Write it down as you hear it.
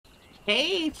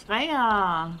Hey,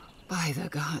 Freya. By the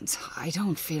gods, I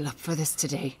don't feel up for this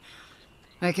today.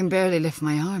 I can barely lift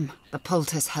my arm. The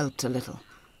poultice helped a little,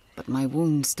 but my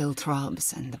wound still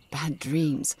throbs, and the bad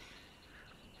dreams.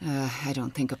 I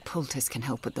don't think a poultice can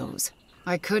help with those.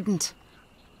 I couldn't.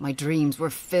 My dreams were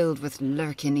filled with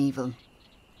lurking evil,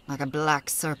 like a black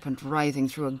serpent writhing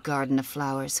through a garden of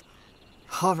flowers.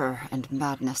 Horror and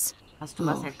madness. Hast du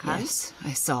was erkannt? Yes,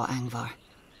 I saw Angvar,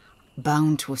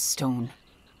 bound to a stone,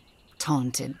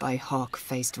 taunted by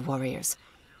hawk-faced warriors.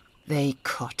 They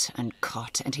cut, and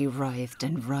he writhed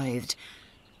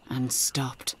and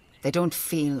stopped. They don't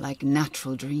feel like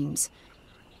natural dreams.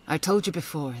 I told you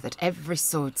before that every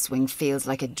sword swing feels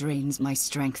like it drains my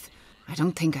strength. I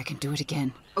don't think I can do it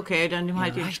again. Okay, dann nimm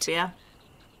halt You're den right. Speer.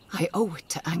 I owe it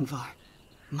to Angvar.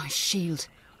 My shield.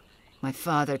 My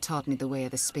father taught me the way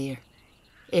of the spear.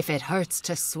 If it hurts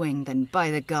to swing, then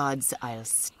by the gods, I'll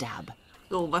stab.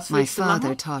 So, was My willst du father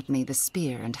machen? taught me the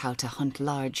spear and how to hunt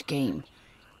large game.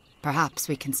 Perhaps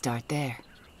we can start there.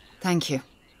 Thank you.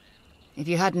 If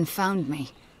you hadn't found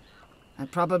me,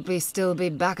 I'd probably still be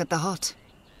back at the hut,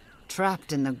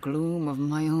 trapped in the gloom of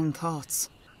my own thoughts.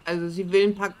 Also sie will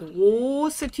ein paar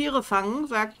große Tiere fangen,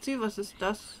 sagt sie. Was ist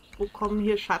das? Wo kommen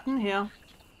hier Schatten her?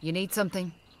 You need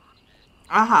something?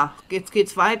 Aha, jetzt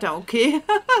geht's weiter, okay.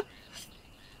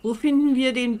 Wo finden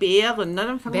wir den Bären? Na,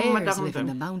 dann fangen wir mal Bears damit live in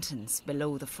the an. mountains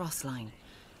below the frost line.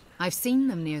 I've seen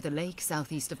them near the lake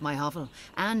southeast of my hovel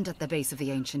and at the base of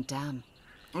the ancient dam.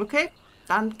 Okay,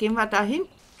 dann gehen wir dahin.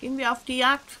 Gehen wir auf die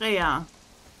Jagd, Freya.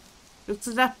 Du hast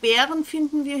gesagt, Bären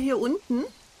finden wir hier unten.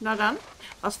 Na dann,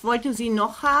 was wollte sie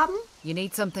noch haben? You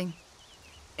need something?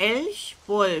 Elch,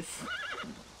 Wolf,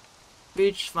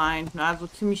 Wildschwein, na so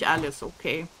ziemlich alles,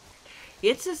 okay.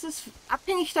 Jetzt ist es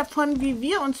abhängig davon, wie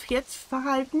wir uns jetzt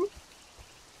verhalten,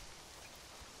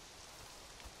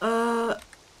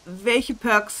 welche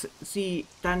Perks sie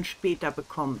dann später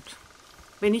bekommt.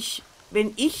 Wenn ich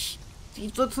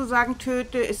sie sozusagen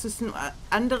töte, ist es ein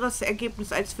anderes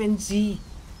Ergebnis, als wenn sie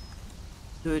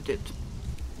tötet.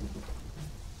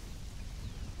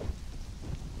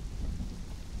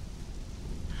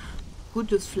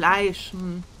 Gutes Fleisch.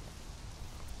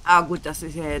 Ah gut, das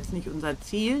ist ja jetzt nicht unser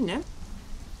Ziel, ne?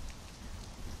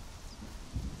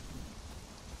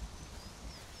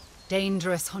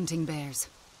 Dangerous hunting bears.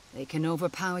 They can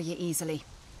overpower you easily.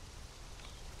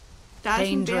 Da ist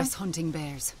ein Bär. Dangerous hunting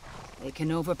bears. They can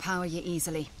overpower you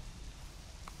easily.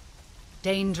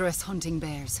 Dangerous hunting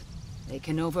bears. They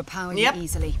can overpower Yep. you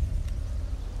easily.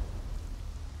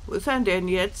 Wo ist er denn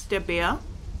jetzt, der Bär?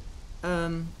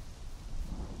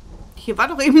 Hier war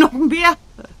doch eben noch ein Bär.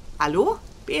 Hallo?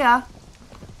 Bär.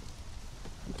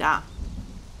 Da.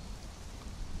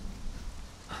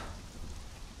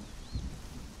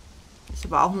 Ist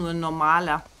aber auch nur ein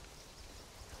normaler.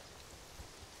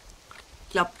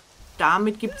 Ich glaube,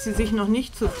 damit gibt sie sich noch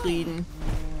nicht zufrieden.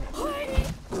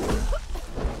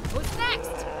 What's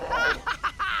next?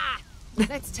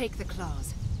 Let's take the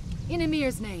claws. In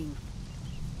Emir's name.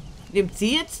 Nimmt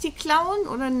sie jetzt die Klauen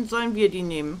oder sollen wir die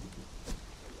nehmen?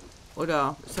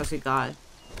 Oder ist das egal?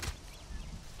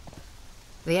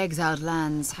 The exiled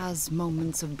lands has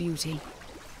moments of beauty.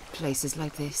 Places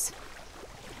like this.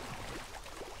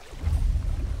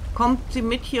 Kommt sie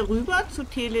mit hier rüber zu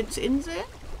Teils Insel?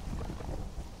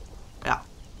 Ja,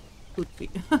 tut sie.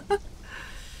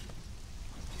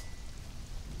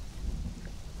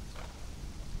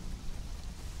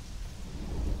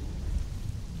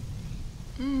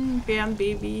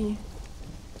 Bärenbaby.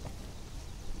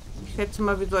 Ich schätze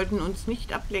mal, wir sollten uns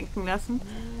nicht ablenken lassen.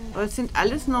 Aber es sind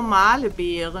alles normale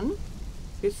Bären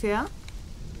bisher.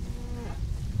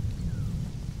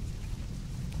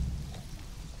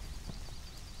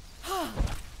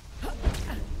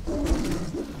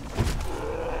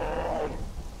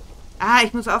 Ah,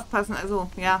 ich muss aufpassen. Also,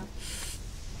 ja.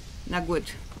 Na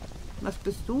gut. Was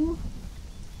bist du?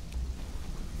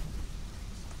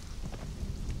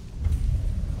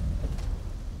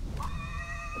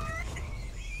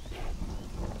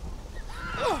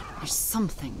 There's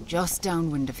something just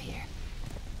downwind of here.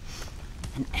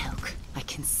 An elk. I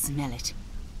can smell it.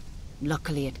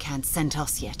 Luckily it can't scent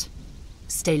us yet.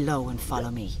 Stay low and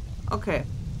follow me. Okay.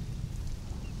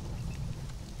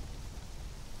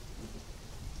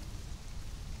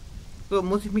 So,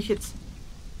 muss ich mich jetzt...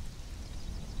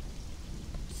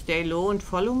 Stay low and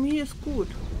follow me ist gut.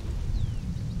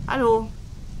 Hallo.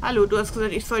 Hallo, du hast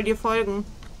gesagt, ich soll dir folgen.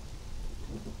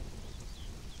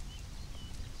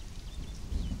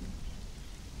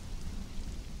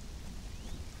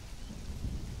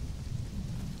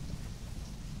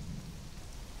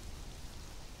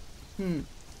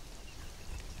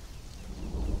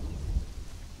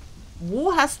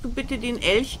 Wo hast du bitte den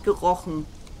Elch gerochen?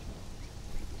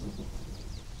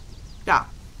 Da.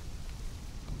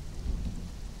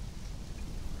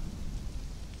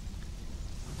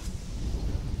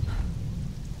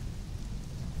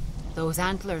 Those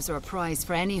antlers are a prize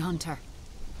for any hunter.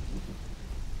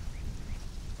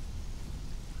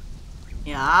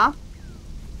 Ja.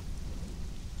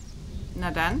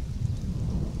 Na dann.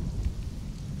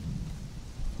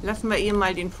 Lassen wir ihr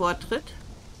mal den Vortritt.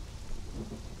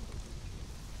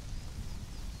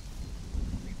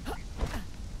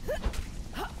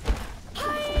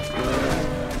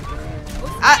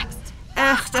 Ah,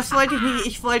 ach, das wollte ich nicht.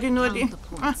 Ich wollte nur den...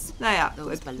 Ah, naja,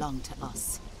 gut.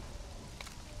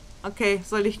 Okay,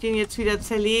 soll ich den jetzt wieder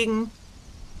zerlegen?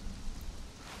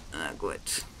 Na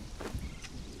gut.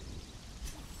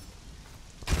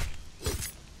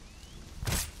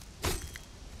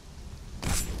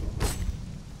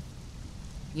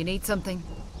 You need something?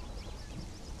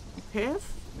 Okay.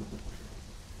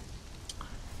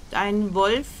 Einen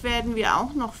Wolf werden wir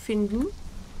auch noch finden.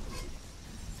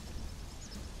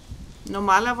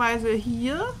 Normalerweise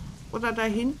hier oder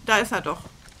dahin. Da ist er doch.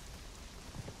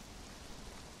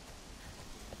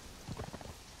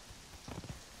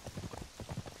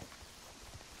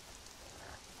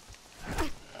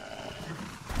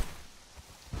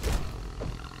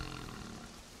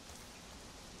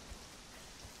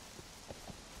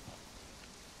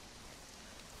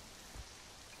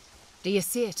 Do you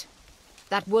see it?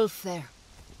 That wolf there.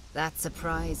 That's a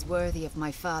prize worthy of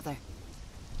my father.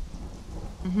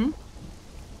 Mhm.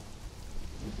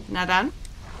 Na dann.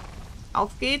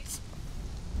 Auf geht's.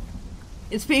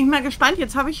 Jetzt bin ich mal gespannt.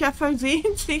 Jetzt habe ich ja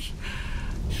versehentlich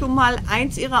schon mal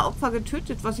eins ihrer Opfer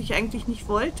getötet, was ich eigentlich nicht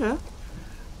wollte.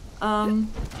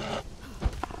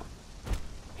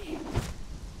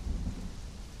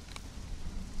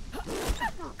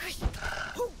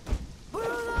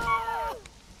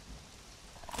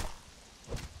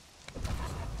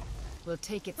 We'll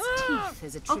take its teeth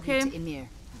as a tribute to Ymir.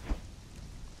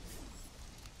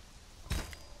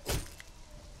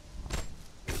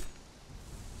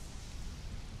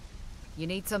 You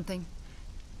need something?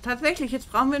 Tatsächlich, jetzt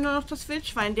brauchen wir nur noch das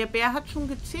Wildschwein. Der Bär hat schon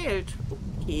gezählt.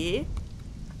 Okay.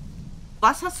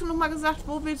 Was hast du noch mal gesagt?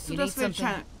 Wo willst du das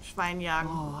Wildschwein jagen?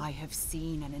 Oh, I have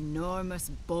seen an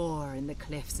enormous boar in the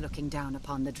cliffs looking down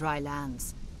upon the dry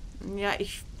lands. Ja,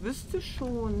 ich wüsste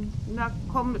schon. Na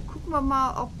komm, gucken wir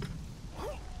mal, ob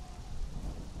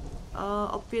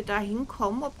wir da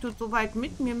hinkommen, ob du so weit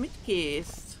mit mir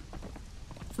mitgehst.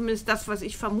 Zumindest das, was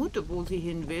ich vermute, wo sie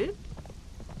hin will.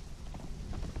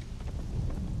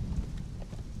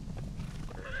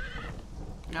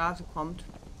 Ja, sie kommt.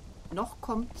 Noch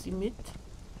kommt sie mit.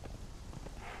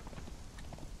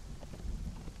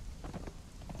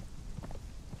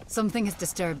 Something has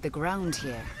disturbed the ground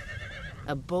here.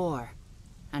 A boar.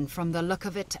 And from the look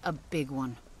of it, a big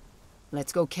one.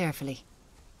 Let's go carefully.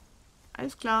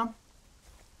 Alles klar.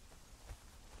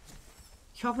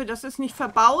 Ich hoffe, das ist nicht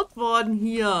verbaut worden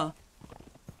hier.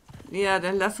 Ja,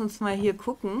 dann lass uns mal hier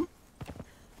gucken.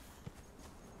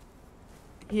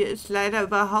 Hier ist leider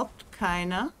überhaupt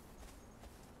keiner.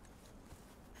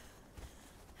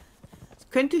 Es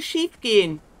könnte schief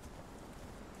gehen.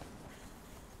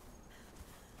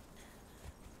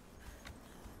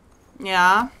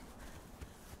 Ja.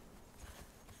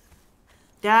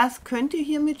 Das könnte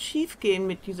hiermit schief gehen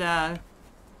mit dieser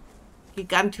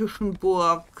gigantischen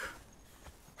Burg.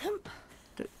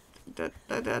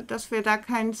 Dass wir da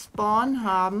keinen Spawn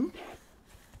haben.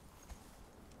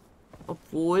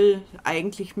 Obwohl,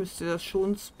 eigentlich müsste das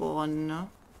schon spawnen, ne?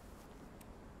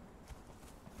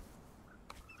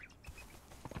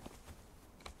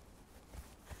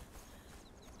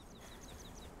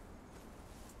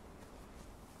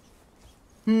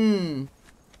 Was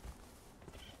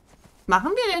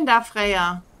machen wir denn da,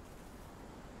 Freya?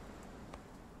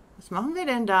 Was machen wir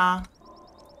denn da?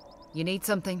 You need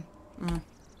something?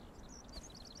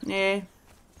 Nee.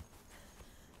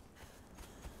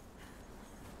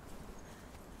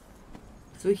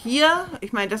 So hier,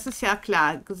 ich meine, das ist ja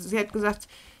klar. Sie hat gesagt,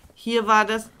 hier war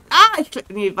das... Ah,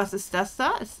 nee, was ist das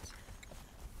da?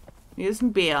 Nee, das ist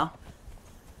ein Bär.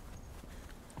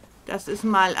 Das ist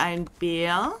mal ein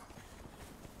Bär.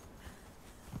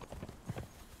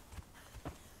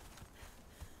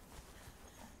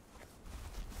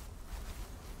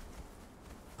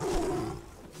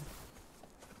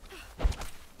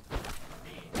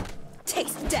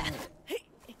 Taste death.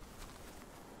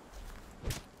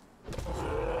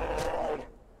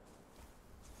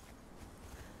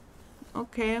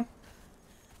 Okay.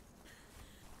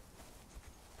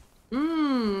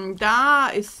 Da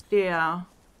ist der.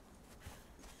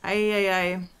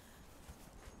 Eieiei.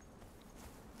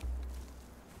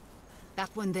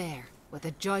 That one there, with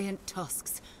the giant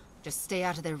tusks. Just stay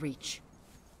out of their reach.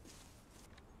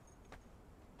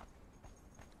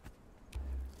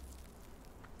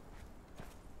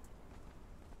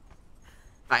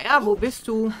 Freya, wo bist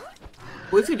du?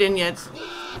 Wo ist sie denn jetzt?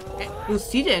 Wo ist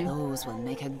sie denn? Those will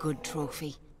make a good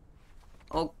trophy.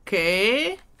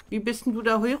 Okay. Wie bist denn du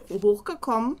da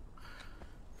hochgekommen?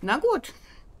 Na gut.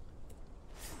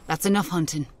 That's enough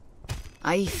hunting.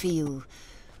 I feel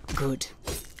good.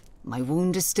 My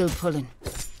wound is still pulling,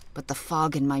 but the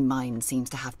fog in my mind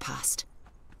seems to have passed.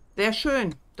 Sehr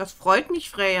schön. Das freut mich,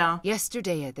 Freya.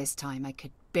 Yesterday at this time I could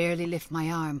barely lift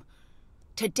my arm.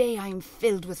 Today I am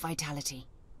filled with vitality.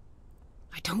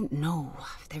 I don't know.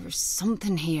 There is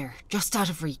something here, just out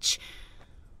of reach.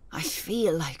 I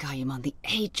feel like I am on the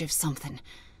edge of something.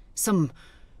 Some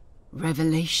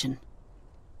revelation.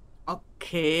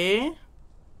 Okay.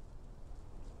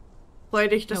 Freu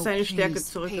dich, dass No, deine Stärke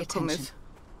please, zurückgekommen pay ist.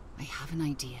 I have an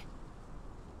idea.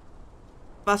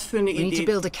 Was für eine We need to Idee.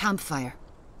 build a campfire.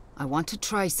 I want to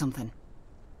try something.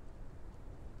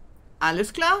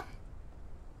 Alles klar?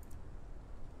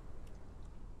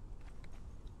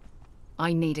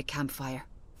 I need a campfire.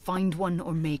 Find one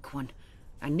or make one.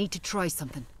 I need to try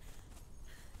something.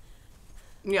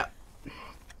 Ja.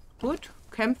 Gut.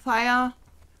 Campfire.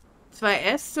 2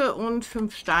 Äste und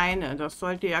 5 Steine. Das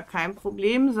sollte ja kein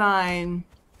Problem sein.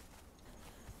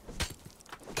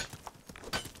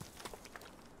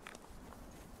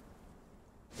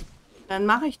 Dann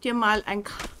mache ich dir mal ein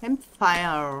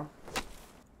Campfire.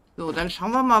 So, dann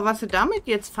schauen wir mal, was sie damit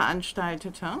jetzt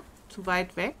veranstaltet hat. Zu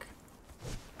weit weg.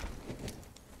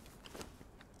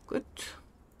 Gut.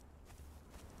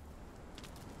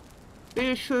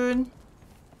 Bitteschön.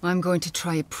 I'm going to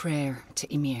try a prayer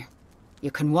to Ymir.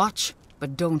 You can watch,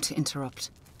 but don't interrupt.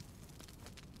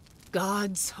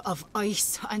 Gods of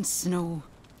ice and snow,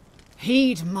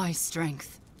 heed my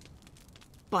strength.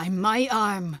 By my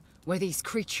arm were these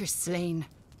creatures slain.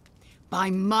 By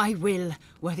my will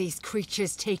were these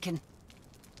creatures taken.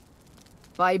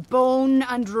 By bone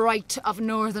and right of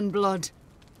northern blood,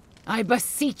 I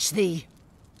beseech thee,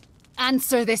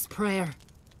 answer this prayer.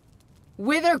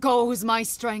 Whither goes my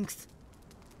strength?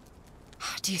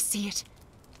 Do you see it?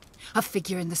 A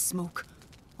figure in the smoke.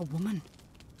 A woman.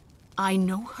 I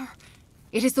know her.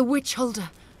 It is the witch Hulda.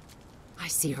 I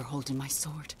see her holding my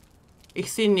sword.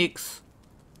 Ich sehe nix.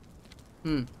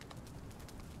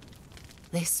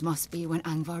 This must be when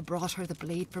Angvar brought her the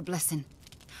blade for blessing.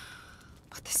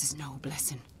 But this is no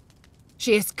blessing.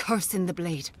 She is cursing the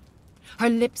blade. Her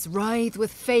lips writhe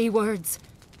with fey words.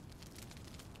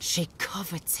 She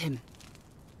covets him.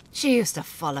 She used to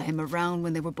follow him around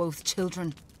when they were both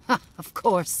children. Ha, of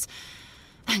course.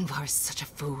 Angvar is such a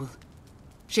fool.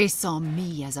 She saw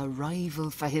me as a rival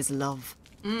for his love.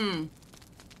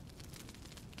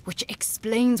 Which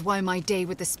explains why my day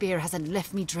with the spear hasn't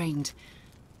left me drained.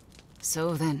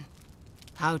 So then,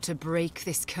 how to break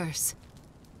this curse?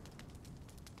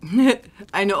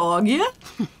 Eine Orgie?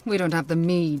 We don't have the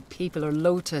mead, people, or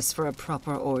lotus for a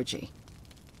proper orgy.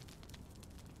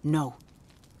 No,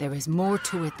 there is more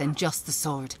to it than just the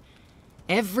sword.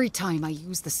 Every time I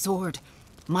use the sword,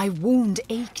 my wound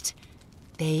ached.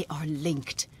 They are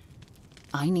linked.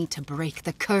 I need to break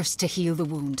the curse to heal the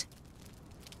wound.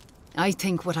 I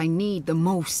think what I need the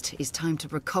most is time to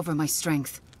recover my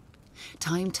strength.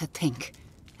 Time to think,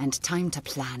 and time to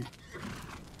plan.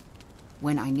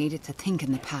 When I needed to think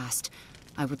in the past,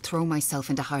 I would throw myself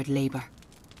into hard labor.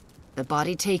 The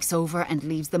body takes over and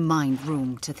leaves the mind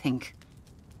room to think.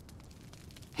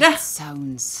 Ja. It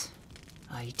sounds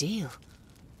ideal.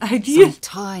 Ideal. Some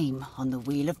time on the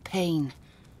wheel of pain.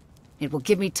 It will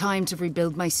give me time to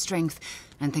rebuild my strength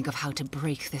and think of how to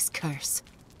break this curse.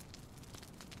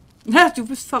 Ja, du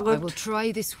bist I will verrückt.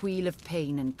 try this wheel of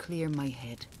pain and clear my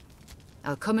head.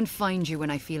 I'll come and find you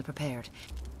when I feel prepared.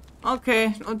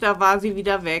 Okay, und da war sie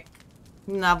wieder weg.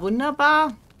 Na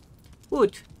wunderbar.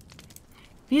 Gut.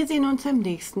 Wir sehen uns im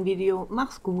nächsten Video.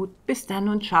 Mach's gut. Bis dann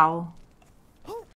und ciao.